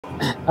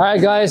Alright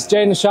guys,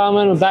 Jaden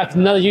Sharman, I'm back with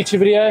another YouTube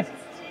video.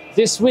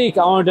 This week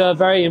I want to do a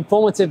very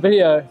informative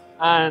video,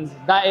 and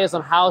that is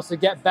on how to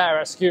get better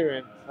at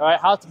scootering.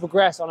 Alright, how to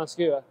progress on a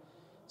scooter.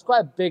 It's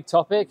quite a big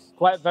topic,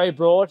 very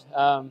broad.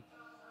 I'm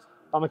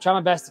going to try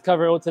my best to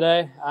cover it all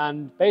today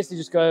and basically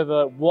just go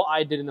over what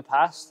I did in the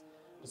past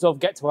to sort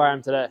of get to where I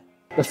am today.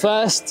 The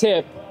first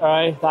tip,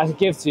 alright, that I could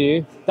give to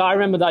you, that I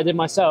remember that I did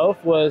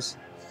myself, was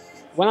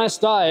when I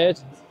started,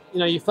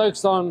 you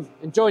focus on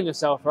enjoying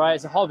yourself, right?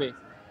 It's a hobby.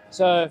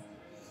 So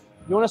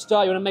you want to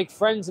start, you want to make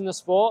friends in the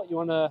sport, you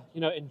want to,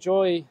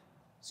 enjoy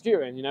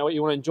scootering, you want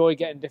to enjoy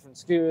getting different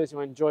scooters, you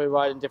want to enjoy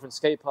riding different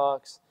skate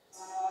parks,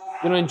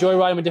 you want to enjoy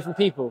riding with different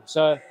people.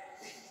 So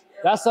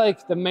that's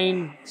like the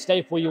main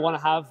staple you want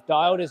to have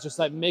dialed, is just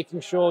like making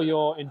sure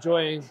you're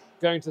enjoying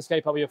going to the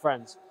skate park with your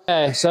friends.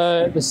 Okay,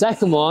 so the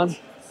second one,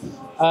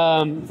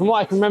 from what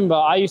I can remember,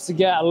 I used to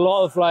get a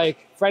lot of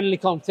like friendly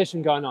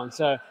competition going on.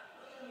 So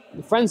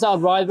the friends that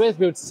I'd ride with,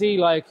 we would see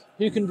like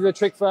who can do the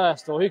trick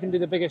first or who can do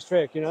the biggest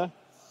trick,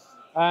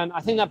 And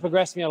I think that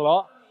progressed me a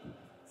lot.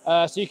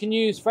 So you can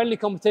use friendly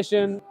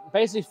competition,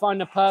 basically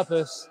find a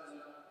purpose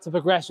to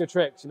progress your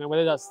tricks,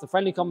 whether that's the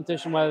friendly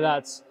competition, whether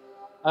that's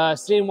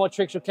seeing what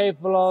tricks you're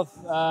capable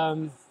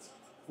of,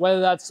 whether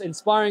that's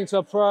inspiring to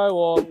a pro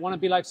or want to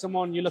be like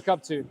someone you look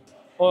up to,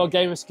 or a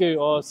game of scoot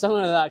or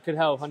something like that could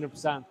help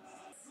 100%.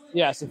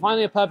 Yeah, so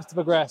finding a purpose to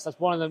progress, that's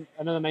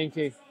another main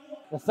key.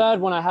 The third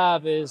one I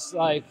have is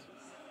like,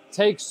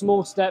 take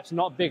small steps,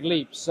 not big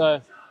leaps. So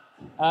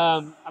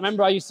I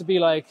remember I used to be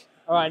like,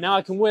 all right, now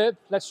I can whip,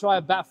 let's try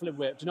a backflip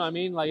whip. Do you know what I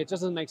mean? Like, it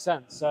just doesn't make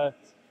sense. So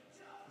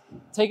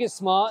take it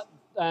smart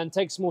and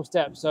take small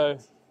steps. So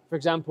for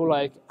example,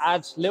 like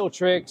add little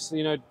tricks,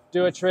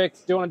 do a trick,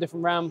 do it on a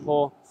different ramp,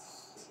 or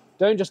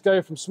don't just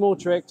go from small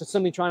trick to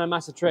suddenly trying to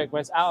master trick where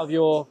it's out of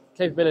your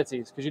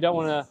capabilities, because you don't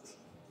want to,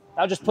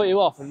 that'll just put you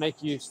off and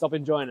make you stop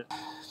enjoying it.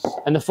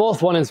 And the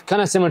fourth one is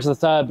kind of similar to the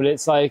third, but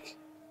it's like,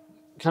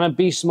 kind of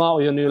be smart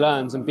with your new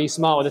learns and be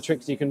smart with the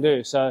tricks you can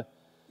do. So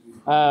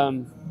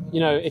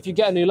if you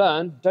get a new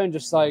learn, don't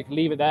just like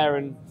leave it there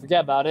and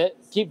forget about it.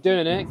 Keep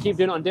doing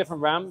it on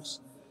different ramps,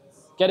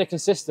 get it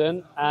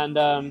consistent, and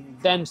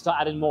then start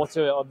adding more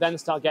to it, or then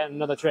start getting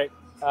another trick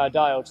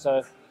dialed.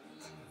 So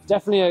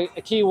definitely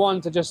a key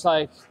one to just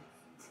like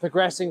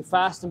progressing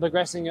fast and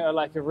progressing at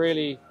like a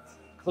really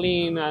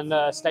clean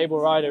and stable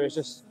rider is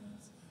just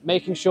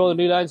making sure the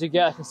new learns you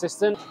get are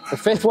consistent. The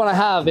fifth one I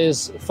have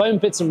is foam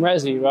pits and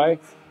resi,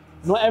 right?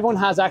 Not everyone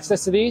has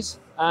access to these,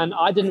 and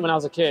I didn't when I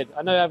was a kid.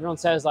 I know everyone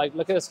says like,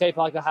 look at the skate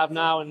park I have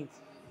now, and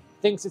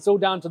thinks it's all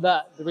down to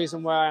that, the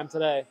reason where I am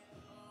today,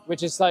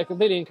 which is like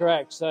completely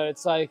incorrect. So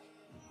it's like,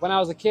 when I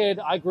was a kid,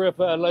 I grew up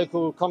at a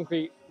local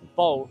concrete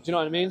bowl. Do you know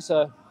what I mean?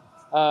 So,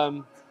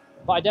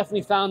 but I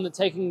definitely found that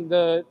taking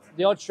the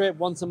odd trip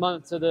once a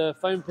month to the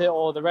foam pit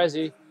or the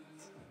resi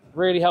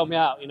really helped me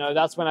out.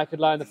 That's when I could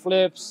learn the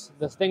flips,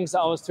 the things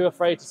that I was too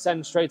afraid to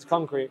send straight to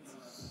concrete.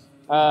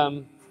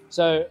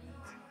 So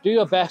do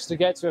your best to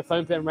get to a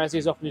foam pit and resi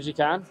as often as you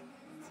can.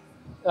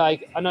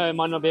 Like, I know it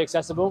might not be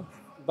accessible,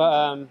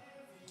 but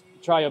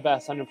try your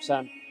best,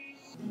 100%.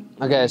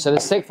 Okay, so the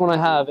sixth one I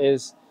have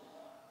is,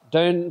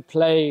 don't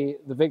play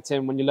the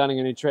victim when you're learning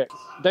a new trick.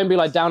 Don't be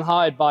like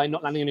downhearted by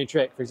not landing a new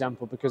trick, for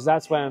example, because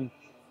that's when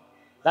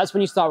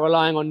you start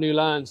relying on new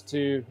learns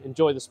to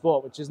enjoy the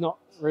sport, which is not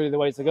really the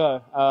way to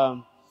go.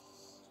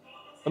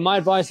 But my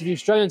advice, if you're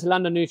struggling to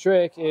land a new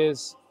trick,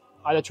 is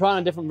either try on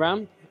a different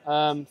ramp,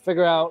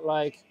 figure out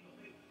like,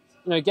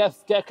 get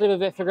a clip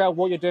of it, figure out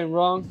what you're doing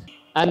wrong,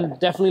 and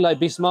definitely like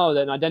be smart with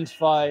it and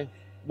identify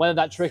whether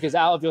that trick is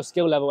out of your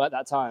skill level at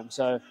that time.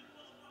 So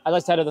as I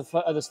said at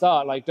the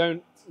start, like,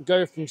 don't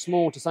go from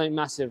small to something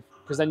massive,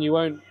 because then you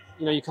won't,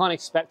 you can't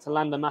expect to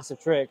land a massive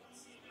trick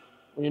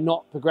when you're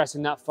not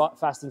progressing that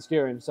fast in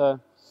scootering. So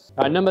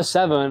number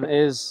 7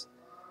 is,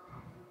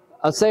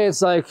 I'd say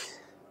it's like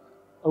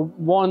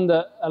one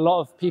that a lot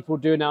of people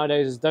do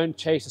nowadays, is don't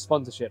chase a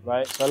sponsorship,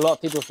 right? So a lot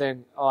of people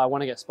think, oh, I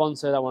want to get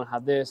sponsored, I want to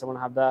have this, I want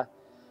to have that,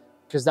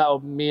 because that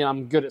will mean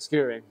I'm good at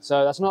scootering.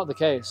 So that's not the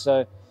case.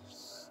 So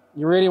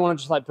you really want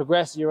to just like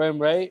progress at your own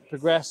rate,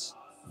 progress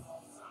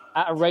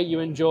at a rate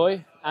you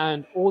enjoy,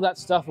 and all that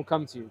stuff will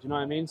come to you. Do you know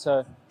what I mean?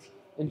 So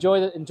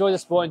enjoy the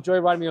sport, enjoy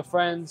riding with your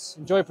friends,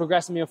 enjoy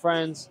progressing with your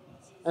friends,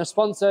 and a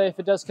sponsor, if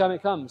it does come,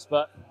 it comes.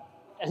 But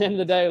at the end of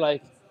the day,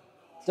 like,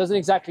 it doesn't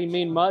exactly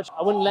mean much.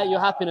 I wouldn't let your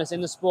happiness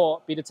in the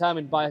sport be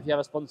determined by if you have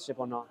a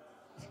sponsorship or not.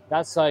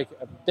 That's like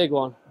a big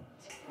one.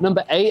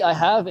 Number 8 I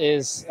have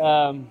is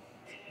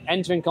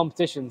entering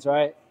competitions,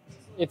 right?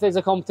 If there's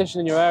a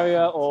competition in your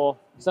area or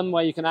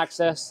somewhere you can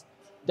access,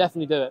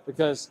 definitely do it,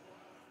 because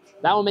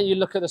that will make you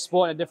look at the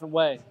sport in a different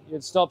way. It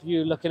would stop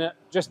you looking at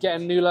just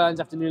getting new learns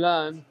after new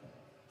learn.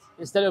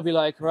 Instead, it'll be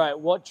like, right,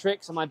 what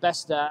tricks am I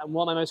best at and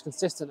what am I most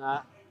consistent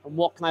at, and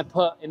what can I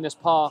put in this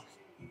park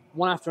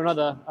one after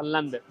another and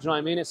land it? Do you know what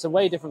I mean? It's a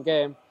way different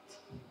game.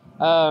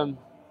 And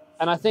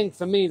I think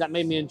for me, that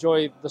made me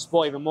enjoy the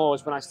sport even more,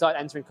 was when I started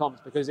entering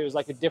comps, because it was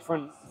like a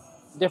different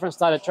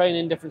style of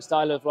training, different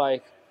style of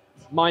like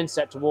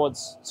mindset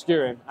towards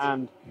scootering.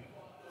 And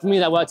for me,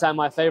 that worked out in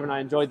my favor and I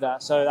enjoyed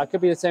that. So that could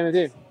be the same with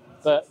you.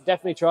 But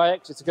definitely try it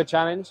because it's a good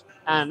challenge.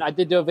 And I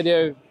did do a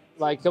video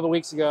like a couple of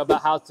weeks ago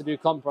about how to do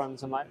comp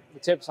runs and like the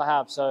tips I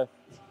have. So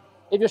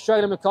if you're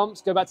struggling with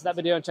comps, go back to that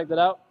video and check that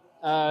out.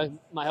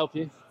 Might help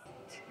you.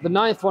 The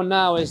ninth one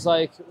now is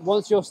like,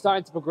 once you're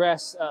starting to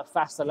progress at a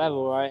faster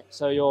level, right?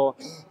 So you're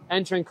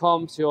entering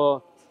comps,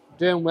 you're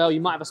doing well, you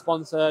might have a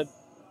sponsor,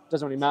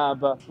 doesn't really matter.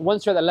 But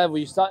once you're at that level,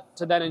 you start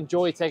to then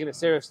enjoy taking it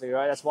seriously,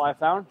 right? That's what I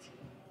found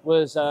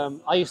was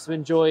I used to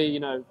enjoy, you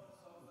know,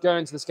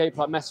 going to the skate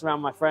park, messing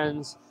around with my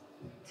friends.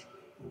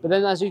 But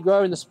then as you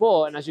grow in the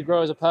sport and as you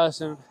grow as a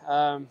person,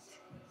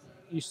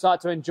 you start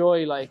to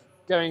enjoy like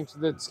going to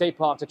the skate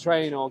park to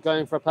train or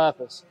going for a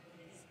purpose.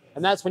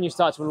 And that's when you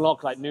start to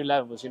unlock like new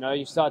levels, you know,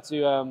 you start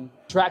to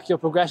track your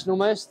progression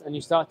almost, and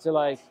you start to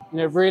like, you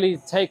know, really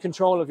take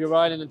control of your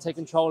riding and take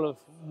control of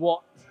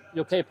what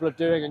you're capable of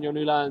doing and your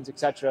new lands,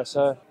 etc.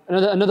 So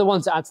another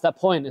one to add to that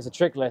point is a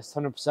trick list,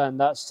 100%.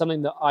 That's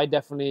something that I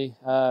definitely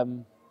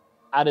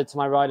added to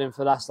my riding for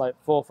the last like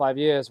 4 or 5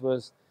 years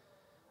was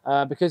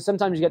because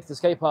sometimes you get to the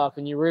skate park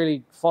and you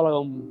really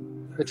follow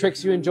the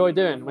tricks you enjoy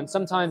doing, when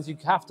sometimes you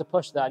have to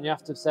push that and you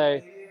have to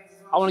say,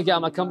 I want to get out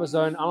of my comfort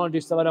zone, I want to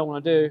do stuff I don't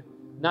want to do,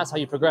 and that's how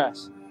you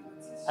progress.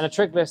 And a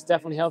trick list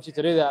definitely helps you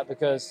to do that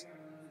because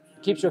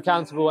it keeps you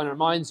accountable and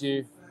reminds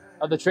you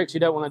of the tricks you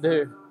don't want to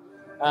do,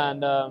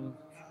 and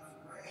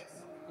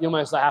you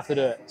almost like have to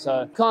do it.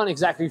 So can't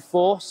exactly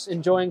force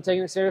enjoying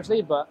taking it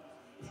seriously, but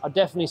I'd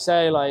definitely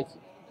say like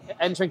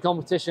entering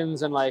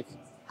competitions and like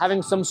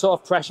having some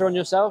sort of pressure on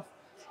yourself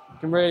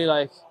can really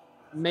like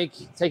make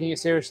taking it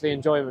seriously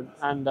enjoyment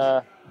and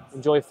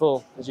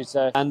enjoyful, as you'd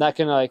say, and that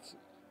can like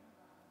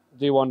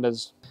do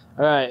wonders.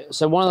 All right,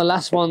 so one of the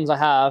last ones I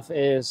have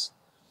is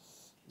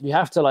you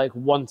have to like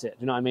want it.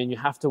 You know what I mean? You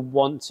have to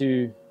want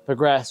to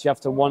progress. You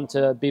have to want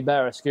to be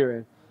better at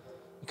scootering.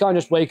 You can't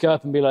just wake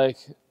up and be like,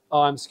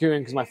 oh, I'm scootering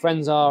because my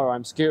friends are, or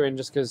I'm scootering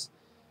just because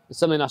it's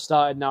something I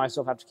started, now I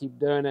sort of have to keep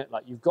doing it.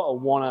 Like, you've got to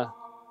want to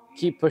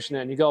keep pushing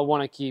it, and you've got to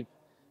want to keep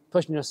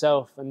pushing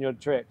yourself and your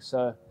tricks.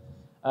 So,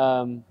 you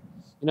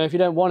know, if you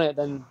don't want it,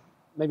 then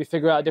maybe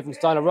figure out a different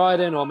style of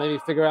riding, or maybe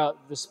figure out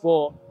the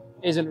sport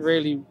isn't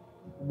really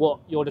what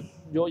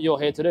you're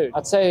here to do.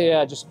 I'd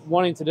say just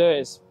wanting to do it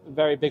is a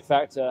very big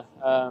factor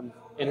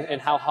in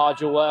how hard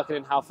you'll work and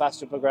in how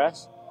fast you'll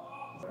progress.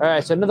 All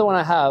right, so another one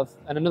I have,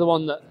 and another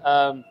one that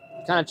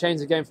kind of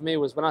changed the game for me,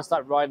 was when I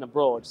started riding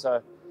abroad.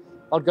 So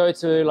I'd go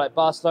to like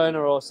Barcelona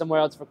or somewhere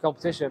else for a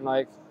competition.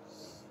 Like,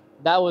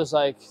 that was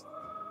like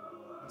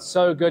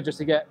so good just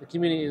to get the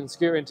community and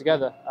scootering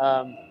together,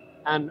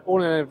 and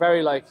all in a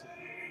very like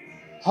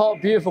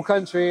hot, beautiful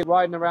country,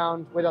 riding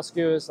around with our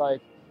scooters.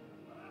 Like,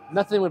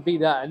 nothing would beat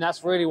that, and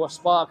that's really what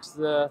sparks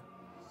the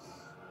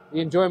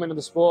enjoyment of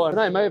the sport. And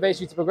it motivates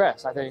you to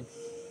progress, I think,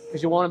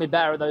 because you want to be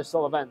better at those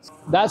sort of events.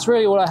 That's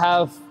really what I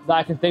have that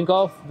I can think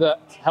of that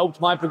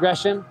helped my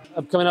progression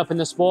of coming up in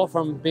the sport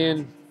from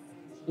being,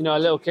 you know, a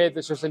little kid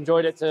that's just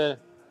enjoyed it to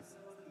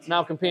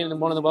now competing in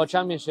one of the world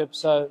championships.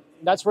 So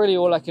that's really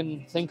all I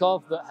can think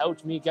of that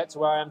helped me get to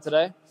where I am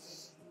today.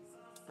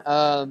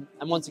 And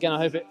once again, I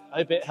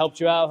hope it helped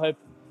you out. I hope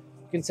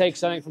you can take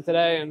something from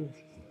today and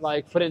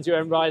like put it into your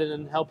own riding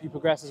and help you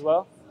progress as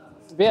well.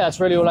 But yeah, that's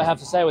really all I have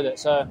to say with it.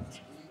 So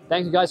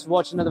thank you guys for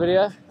watching another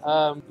video.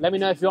 Let me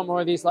know if you want more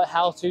of these like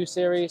how-to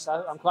series.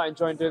 I'm quite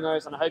enjoying doing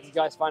those, and I hope you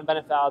guys find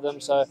benefit out of them.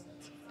 So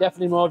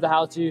definitely more of the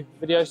how-to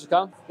videos to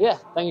come. But yeah,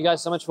 thank you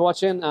guys so much for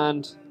watching,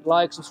 and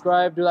like,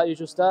 subscribe, do that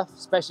usual stuff,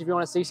 especially if you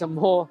want to see some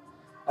more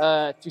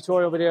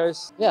tutorial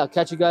videos. Yeah, I'll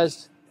catch you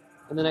guys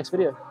in the next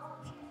video.